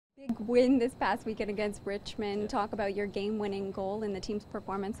Big win this past weekend against Richmond. Talk about your game-winning goal and the team's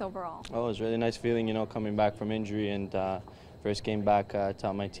performance overall. Oh, it was a really nice feeling, coming back from injury and first game back to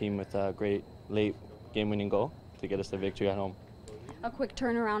help my team with a great late game-winning goal to get us the victory at home. A quick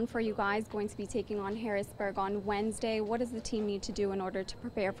turnaround for you guys, going to be taking on Harrisburg on Wednesday. What does the team need to do in order to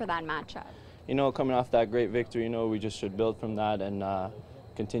prepare for that matchup? Coming off that great victory, we just should build from that and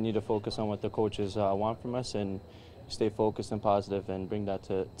continue to focus on what the coaches want from us and stay focused and positive and bring that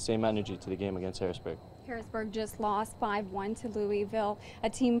same energy to the game against Harrisburg. Harrisburg just lost 5-1 to Louisville, a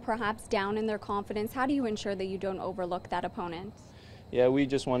team perhaps down in their confidence. How do you ensure that you don't overlook that opponent? Yeah, we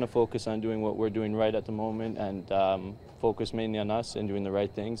just want to focus on doing what we're doing right at the moment and focus mainly on us and doing the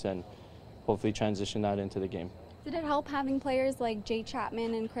right things and hopefully transition that into the game. Did it help having players like Jay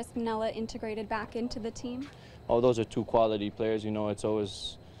Chapman and Chris Manella integrated back into the team? Oh, those are two quality players. It's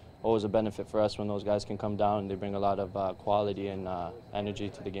always a benefit for us when those guys can come down. They bring a lot of quality and energy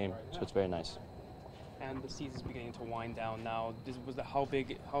to the game, so it's very nice. And the season's beginning to wind down now. How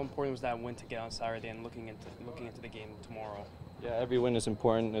important was that win to get on Saturday and looking into the game tomorrow? Yeah, every win is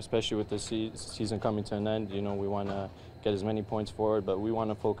important, especially with the season coming to an end. We want to get as many points forward, but we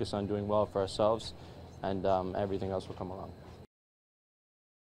want to focus on doing well for ourselves, and everything else will come along.